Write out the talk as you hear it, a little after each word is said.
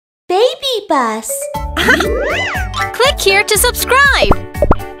BabyBus. Click here to subscribe.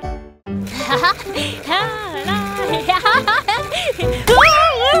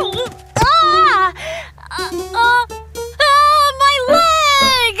 My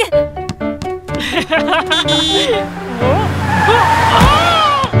leg!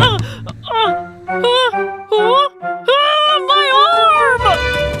 My arm!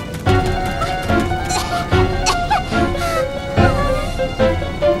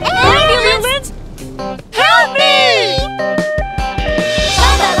 Ambulance! Help me! Go,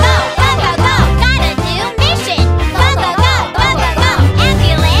 go, go! Go, go, go! Got a new mission! Go, go, go! Go, go, go!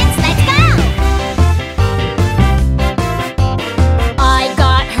 Ambulance, let's go! I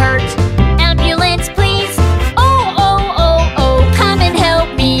got hurt. Ambulance, please. Oh, oh, oh, oh, come and help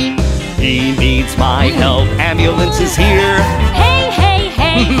me. He needs my help. Ambulance is here. Hey, hey,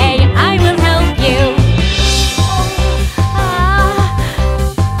 hey, hey, I will help you.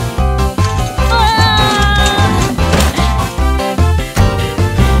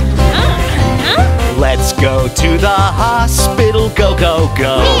 Let's go to the hospital. Go, go,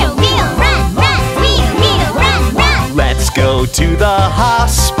 go. Wheel, wheel, run, run! Wheel, wheel, run, run! Let's go to the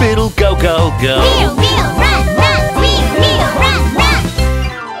hospital. Go, go, go. Wheel, wheel, run, run! Wheel, wheel, run, run!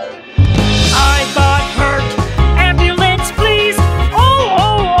 I got hurt. Ambulance, please. Oh,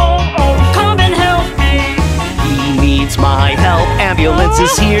 oh, oh, oh, come and help me. He needs my help. Ambulance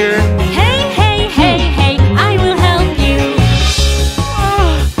is here. Hey, hey, hey, hey, I will help you.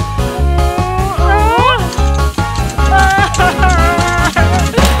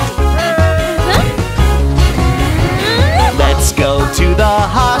 Let's go to the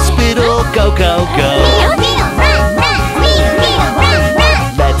hospital. Go, go, go. Wheel, wheel, run, run! Wheel, wheel, run,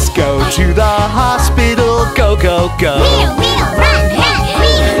 run! Let's go to the hospital. Go, go, go. Wheel, wheel, run, run!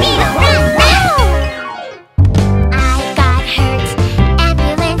 Wheel, wheel, run, run! I got hurt.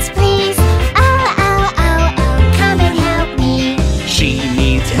 Ambulance, please. Oh, oh, oh, oh, come and help me. She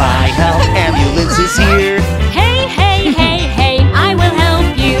needs my help. Ambulance is here. Hey, hey, hey, hey, I will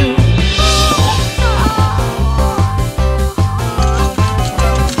help you.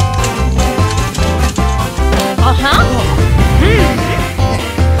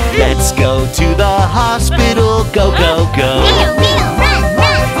 Let's go to the hospital. Go, go, go. Wheel, wheel, run,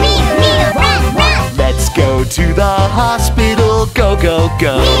 run! Wheel, wheel, run, run! Let's go to the hospital. Go, go,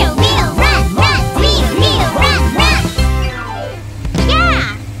 go. Wheel, wheel, run, run! Wheel, wheel, run, run!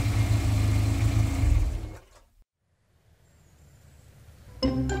 Yeah!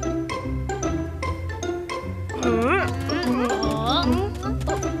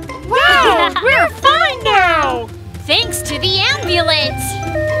 Wow, we're fine now. Thanks to the ambulance.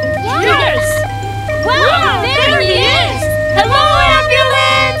 Yes. Wow, there he is. Hello,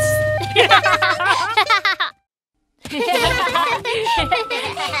 ambulance.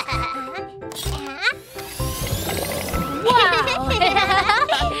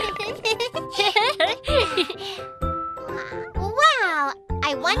 Wow!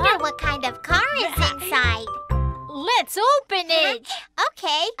 I wonder what kind of car is inside. Let's open it.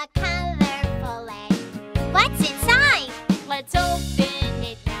 Okay. A colorful egg. What's inside? Let's open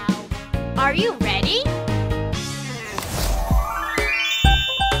it now. Are you ready?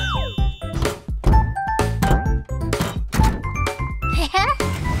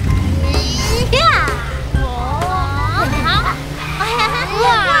 Yeah!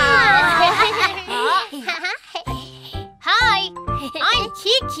 Hi, I'm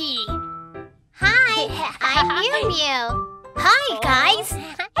Kiki. Hi, I'm Mew Mew. Hi, guys.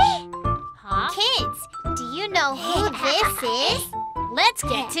 Huh? Kids, do you know who this is? Let's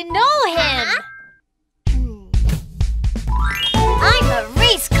get to know him. I'm a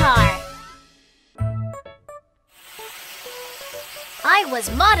race car. I was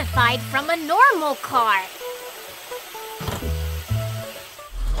modified from a normal car.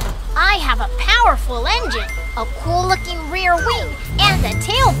 I have a powerful engine, a cool-looking rear wing, and a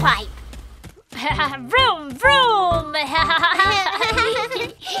tailpipe. Vroom, vroom!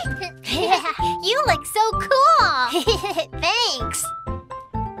 You look so cool. Thanks.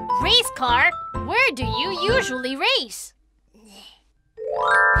 Race car, where do you usually race?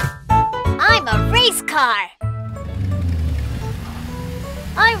 I'm a race car.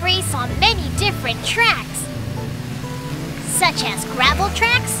 I race on many different tracks, such as gravel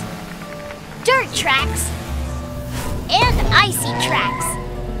tracks, dirt tracks, and icy tracks.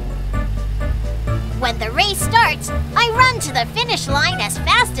 When the race starts, I run to the finish line as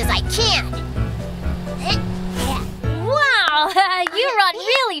fast as I can. Wow, you run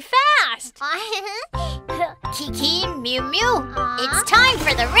really fast. Kiki, Mew Mew, it's time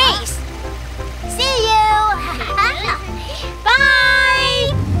for the race. See you.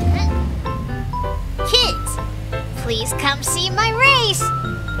 Bye. Please come see my race.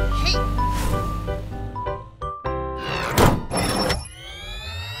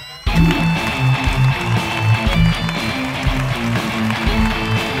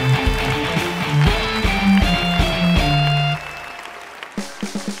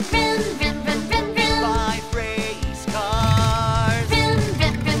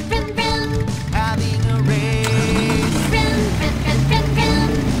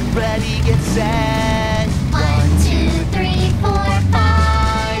 Set. 1, 2, 3, 4,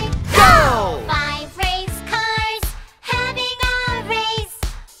 5. Go! 5 race cars having a race.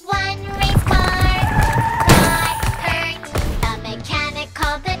 1 race car got hurt. The mechanic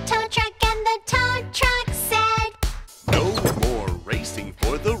called the tow truck and the tow truck said, No more racing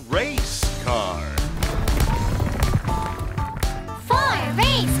for the race car. 4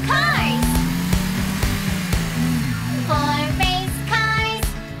 race cars. 4 race cars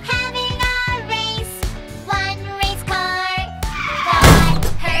having a race. 1 race car got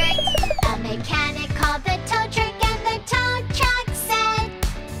hurt. The mechanic called the tow truck and the tow truck said,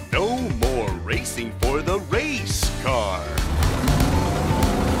 No more racing for the race car.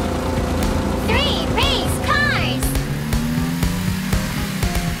 3 race cars.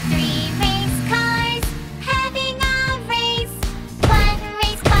 3 race cars having a race. 1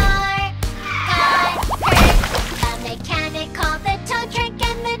 race car got hurt. The mechanic called the tow truck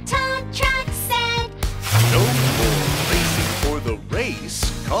and the tow truck said, No more racing for the race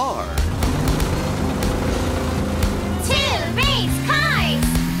car. 2 race cars.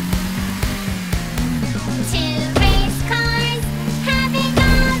 2 race cars having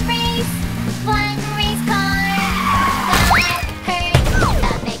a race. 1 race car got hurt.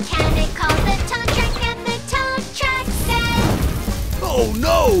 The mechanic called the tow truck and the tow truck said, Oh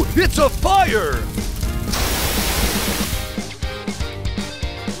no! It's a fire!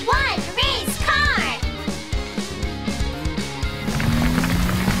 1 race car.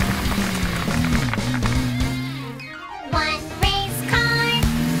 1 race car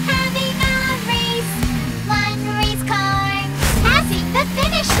having a race. 1 race car passing the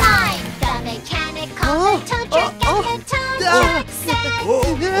finish line. The mechanic called the tow truck and the tow truck said,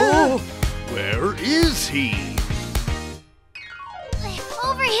 Oh, where is he?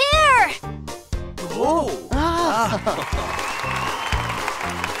 Over here. Oh!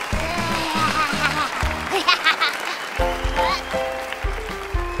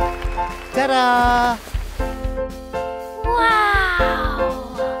 Ta-da! Wow.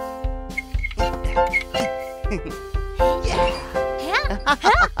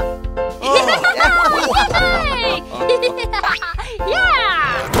 Hey!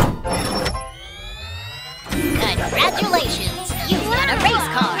 Yeah! Congratulations, you've got a race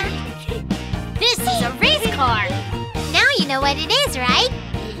car. This is a race car. now you know what it is, right?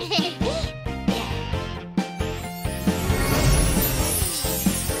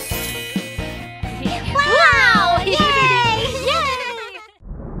 Wow! Yay!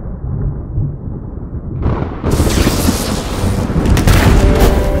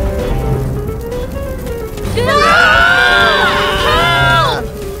 Help!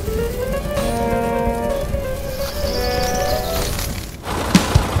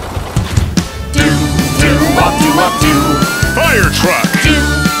 Do-wop-do-wop-do. Fire truck!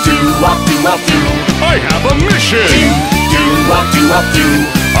 Do-wop-do-wop-do. I have a mission! Do-wop-do-wop-do.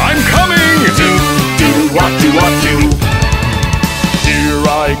 I'm coming! Do-wop-do-wop-do. Here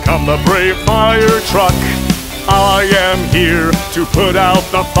I come, the brave fire truck. I am here to put out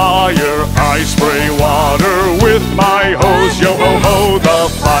the fire. I spray water with my hose. Yo-ho-ho, the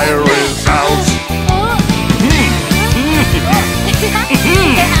fire is out.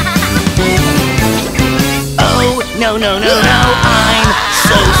 Oh, no, no, no, no, I'm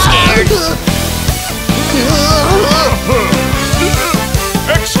so scared.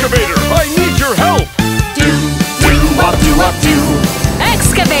 Excavator, I need your help! Do-wop-do-wop-do.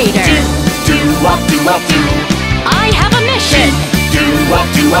 Excavator! Do-wop-do-wop-do. I have a mission!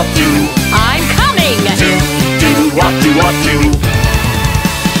 Do-wop-do-wop-do. I'm coming! Do-wop-do-wop-do.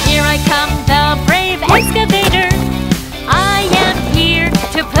 Here I come, the brave excavator. I am here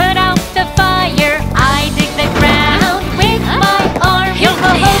to put out the fire. I dig the ground with my arm.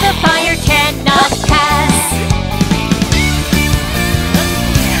 Yo-ho-ho, the fire cannot pass.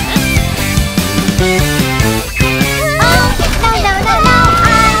 Oh, no, no, no, no,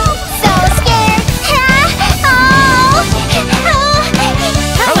 I'm so scared.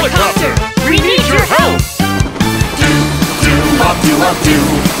 Helicopter, we need your help! Do-wop-do-wop-do.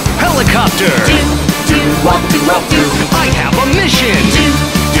 Helicopter! Do-wop-do-wop-do. I have a mission!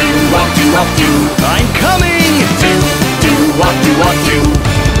 Do-wop-do-wop-do. I'm coming! Do-wop-do-wop-do.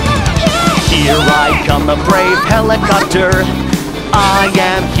 Here I come, am a brave helicopter. I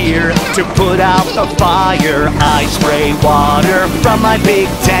am here to put out the fire. I spray water from my big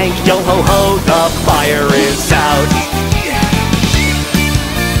tank. Yo ho ho, the fire is out.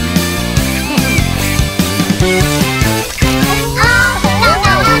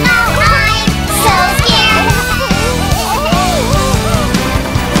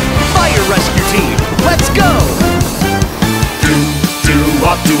 Let's go!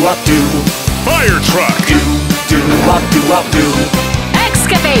 Do. Fire truck! Do.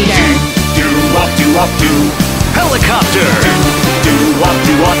 Excavator. Do. Helicopter! Do.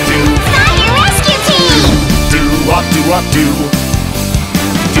 Fire rescue team! Do.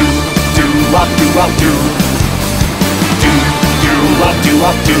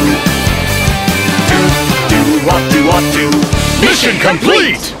 Mission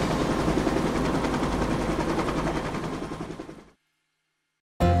complete!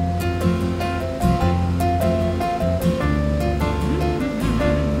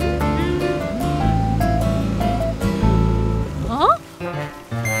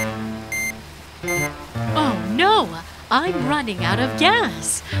 I'm running out of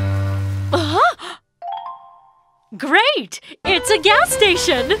gas. Great! It's a gas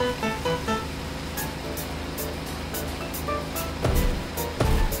station!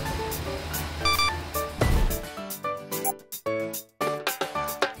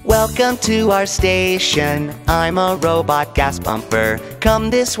 Welcome to our station. I'm a robot gas pumper. Come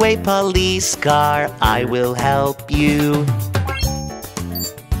this way, police car. I will help you.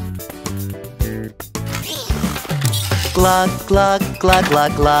 Glug, glug, glug,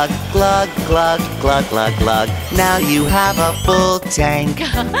 glug, glug, glug, glug, glug, glug, glug. Now you have a full tank.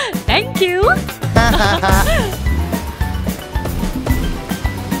 Thank you.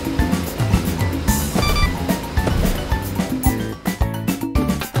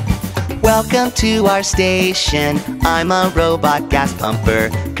 Welcome to our station. I'm a robot gas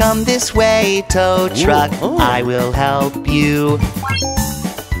pumper. Come this way, tow truck. I will help you.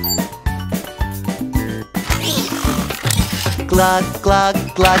 Glug, glug,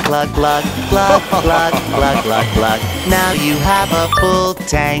 glug, glug, glug, glug, glug, glug, glug, glug. Now you have a full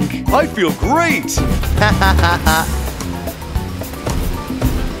tank. I feel great!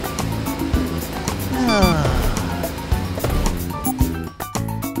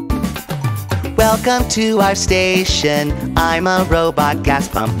 Welcome to our station. I'm a robot gas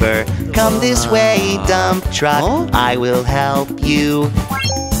pumper. Come this way, dump truck. I will help you.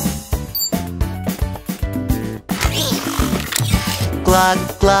 Glug,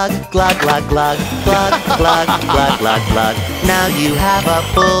 glug, glug, glug, glug, glug, glug, glug, glug, glug. Now you have a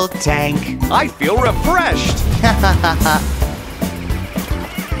full tank. I feel refreshed!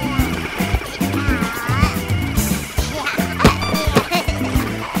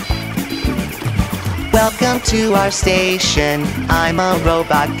 Welcome to our station. I'm a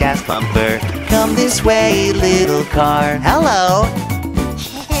robot gas pumper. Come this way, little car. Hello.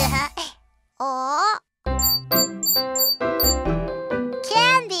 Oh.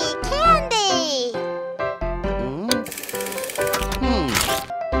 Candy!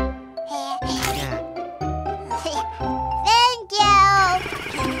 Thank you!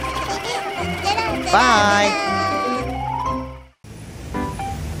 Bye.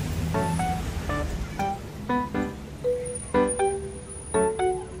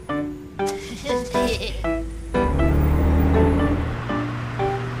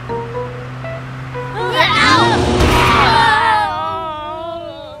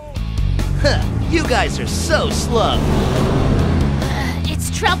 You guys are so slow. It's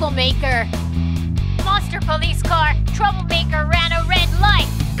Troublemaker. Monster police car. Troublemaker ran a red light.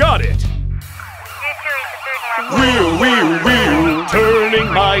 Got it! Wheel,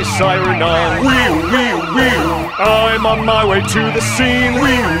 turning my siren on. Wheel, I'm on my way to the scene.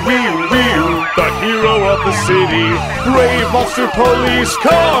 Wheel, the hero of the city. Brave monster police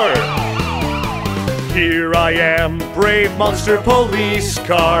car! Here I am, brave monster police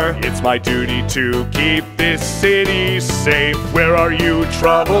car. It's my duty to keep this city safe. Where are you,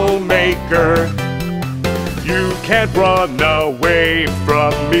 troublemaker? You can't run away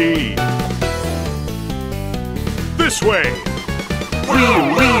from me. This way!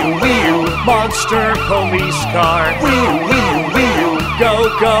 Wheel, monster police car. Wheel, go,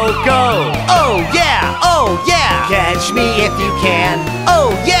 go, go! Oh yeah! Catch me if you can.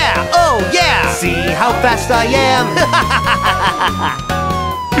 Oh yeah! See how fast I am.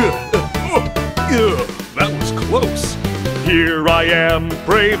 That was close. Here I am,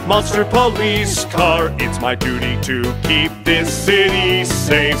 brave monster police car. It's my duty to keep this city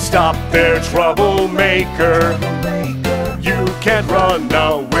safe. Stop there, troublemaker. You can't run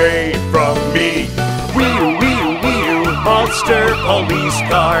away from me. monster police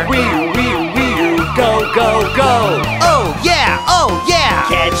car. Wee-oo, wee-oo, wee-oo, go, go, go. Oh yeah,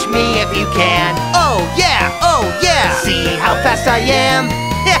 catch me if you can. Oh yeah, see how fast I am.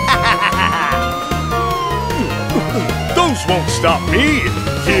 Those won't stop me.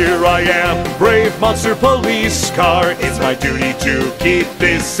 Here I am, brave monster police car. It's my duty to keep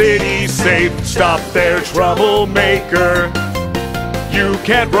this city safe. Stop there, troublemaker. You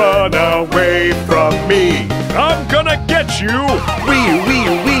can't run away from me. I'm gonna get you. Wee-oo,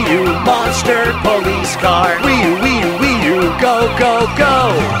 wee-oo, wee-oo, monster police car. Wee-oo, wee-oo, wee-oo, go, go,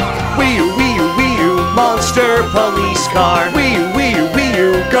 go. Wee-oo, wee-oo, wee-oo, monster police car. Wee-oo, wee-oo,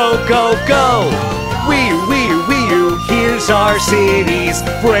 wee-oo, go, go, go. Wee-oo, wee-oo, wee-oo, here's our city's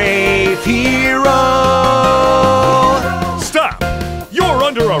brave hero. Stop! You're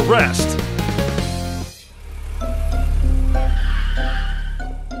under arrest.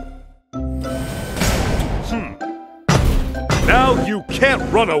 Now you can't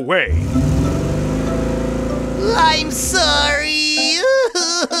run away. I'm sorry.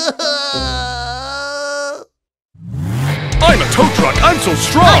 I'm a tow truck. I'm so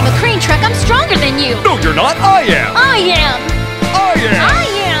strong. I'm a crane truck. I'm stronger than you. No, you're not. I am. I am. I am. I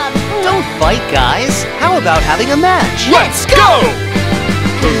am. Don't fight, guys. How about having a match? Let's go!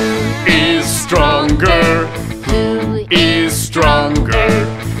 Who is stronger? Who is stronger?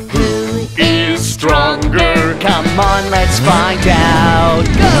 Who is stronger? Come on, let's find out.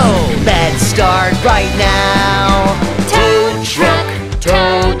 Go! Let's start right now. Tow truck,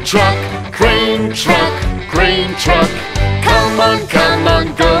 crane truck, crane truck. Come on,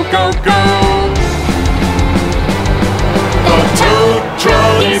 go, go, go. The tow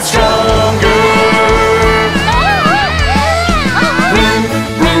truck is stronger. Vroom,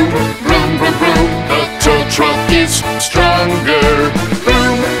 vroom, vroom, vroom, vroom. The tow truck is stronger.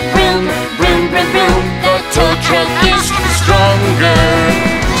 Vroom, vroom, vroom, vroom, vroom. The tow truck is stronger.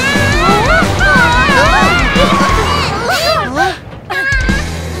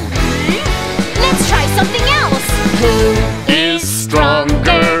 Let's try something else. Who is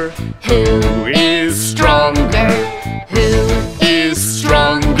stronger? Who is stronger? Who is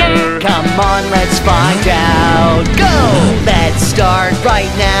stronger? Come on, let's find out. Go! Let's start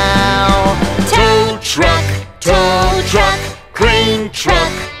right now. Tow truck, crane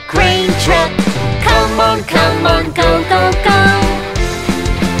truck, crane truck. Come on, go, go, go.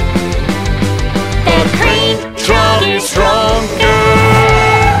 The crane truck is stronger.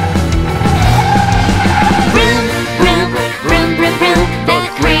 Vroom, vroom, vroom, vroom, vroom. The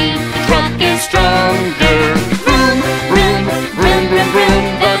crane truck is stronger. Vroom, vroom, vroom, vroom, vroom.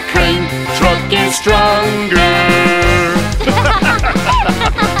 The crane truck is stronger.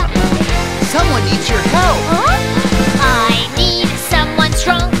 Someone needs your help. I need someone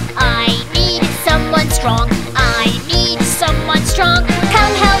strong. I need someone strong. I need someone strong.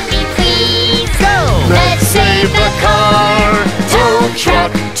 Come help me, please. Go! Let's save the car. Tow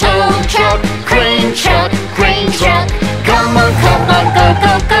truck, crane truck, crane truck. Come on, go,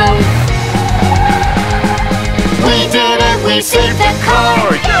 go, go. We did it, we saved the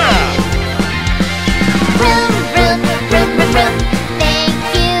car. Yeah! Vroom, vroom, vroom, vroom, vroom. Thank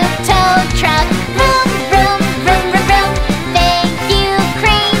you, tow truck. Vroom, vroom, vroom, vroom, vroom. Thank you,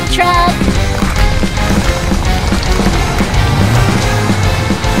 crane truck.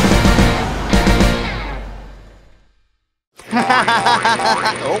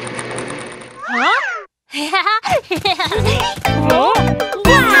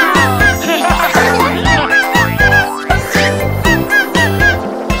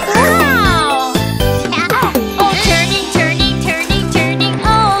 Wow! Oh, turning, turning, turning, turning.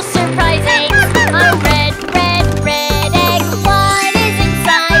 Oh, surprising. A red, red, red egg. What is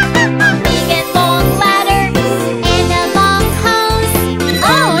inside? A big and long ladder and a long hose.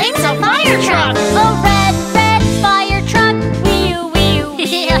 Oh, it's a fire truck. A red, red fire truck. Wee-oo, wee-oo.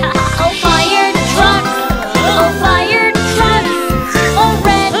 Oh, fire truck. Oh, fire truck. Oh,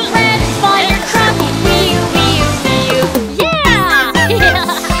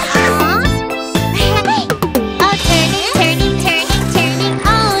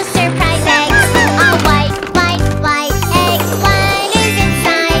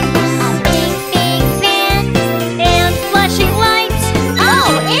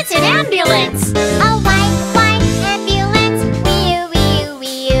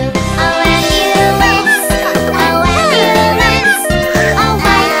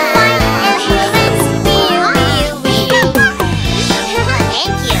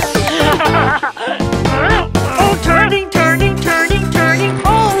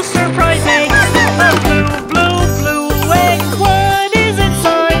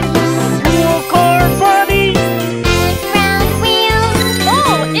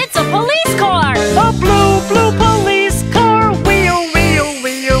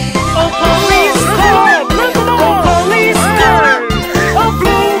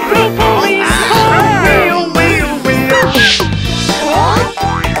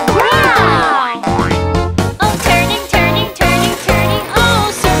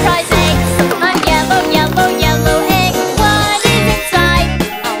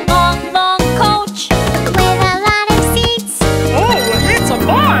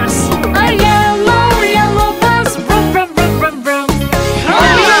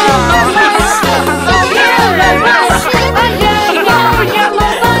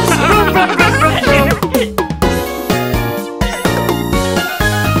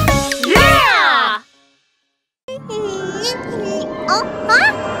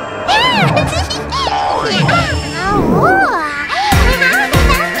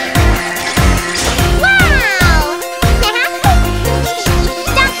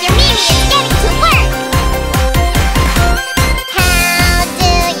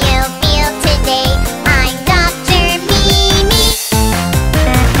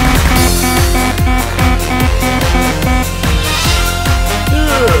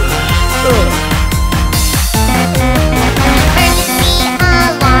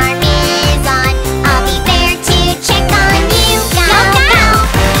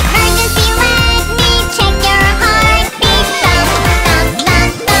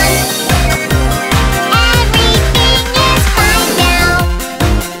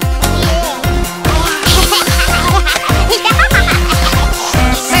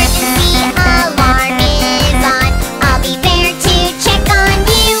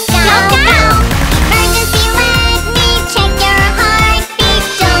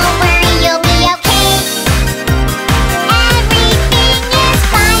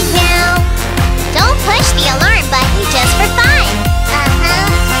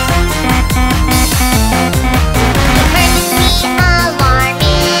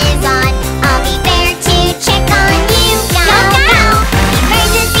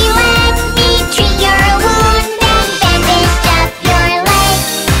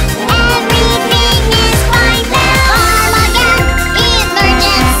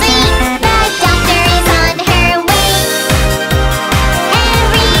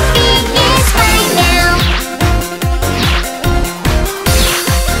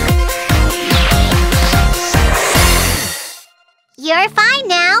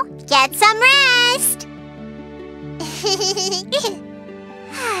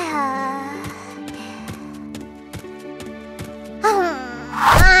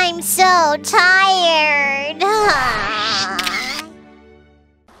 I'm so tired.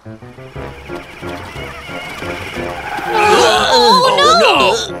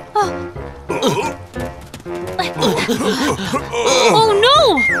 Oh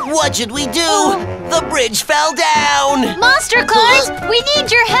no! What should we do? The bridge fell down! Monster cars, we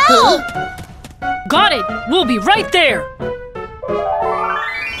need your help! Got it! We'll be right there!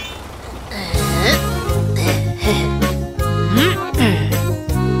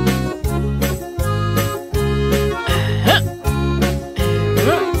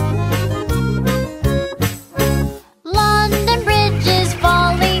 London Bridge is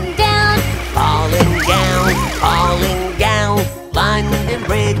falling down. Falling down, falling down. London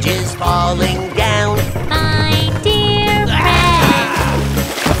Bridge is falling down. My dear friend.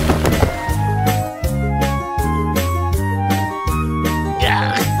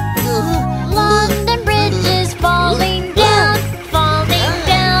 London Bridge is falling down, falling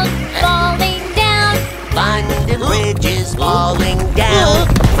down, falling down. London Bridge is falling down.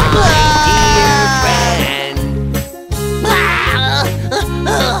 My dear friend.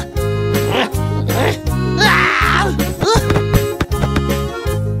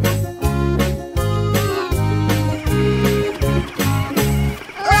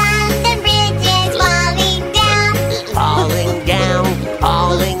 London Bridge is falling down. Falling down,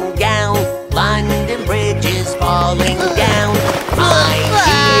 falling down. London Bridge is falling down. My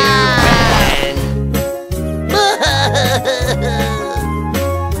dear friend.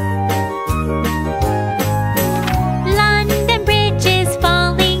 London Bridge is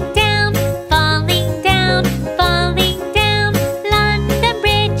falling down, falling down, falling down. London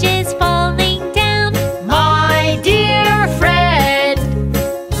Bridge is falling down. My dear friend.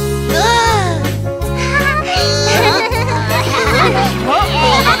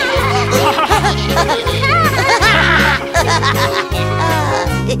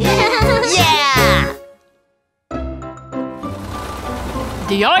 Yeah!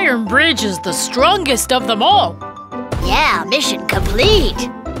 The Iron Bridge is the strongest of them all. Yeah, mission complete.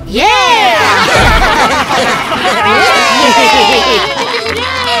 Yeah!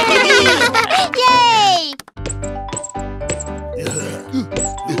 Yay!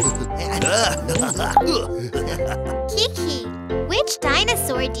 Kiki, which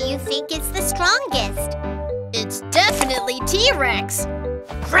dinosaur do you think is the strongest? It's definitely T-Rex.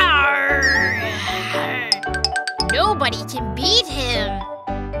 Nobody can beat him.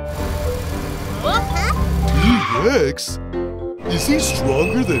 T-Rex? Is he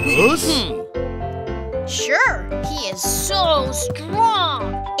stronger than us? Sure, he is so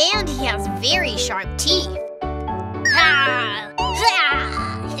strong. And he has very sharp teeth.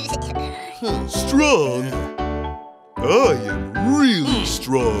 Strong? I am really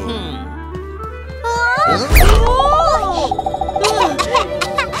strong.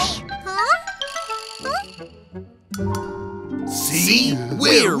 See?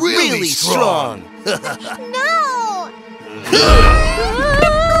 We're really strong! No!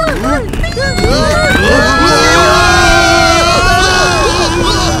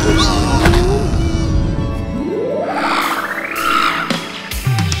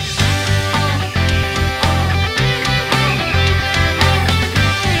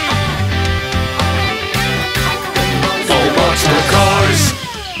 Monster cars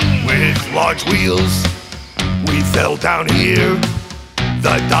with large wheels. We fell down here,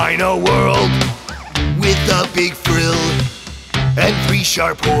 the dino world, with a big frill and 3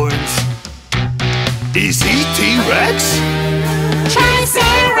 sharp horns. Is he T-Rex?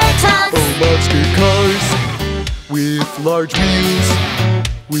 Triceratops! Oh, monster cars with large wheels.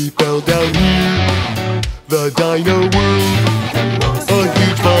 We fell down here, the dino world, a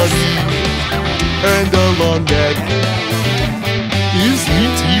huge body and a long neck. Is he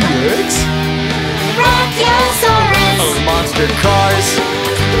T-Rex? Brachiosaurus! Oh, monster cars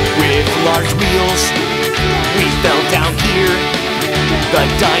with large wheels. We fell down here, the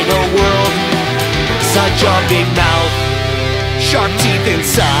dino world. Such a big mouth, sharp teeth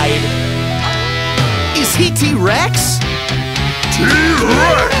inside. Is he T-Rex?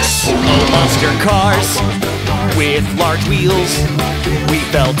 T-Rex! Oh, monster cars with large wheels. We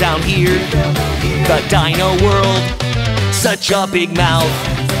fell down here, the dino world. Such a big mouth,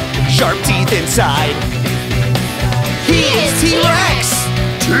 sharp teeth inside. He is T-Rex!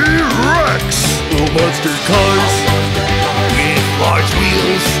 T-Rex! Oh, monster cars With large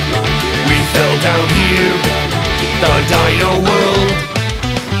wheels, we fell down here, the dino world.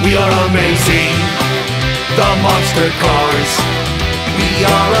 We are amazing, the monster cars. We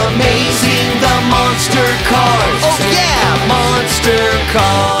are amazing, the monster cars. Oh yeah, monster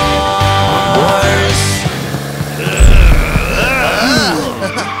cars.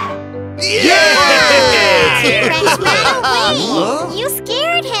 Yeah! T-Rex ran away. You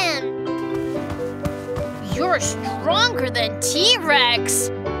scared him. You're stronger than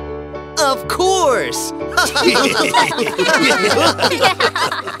T-Rex. Of course.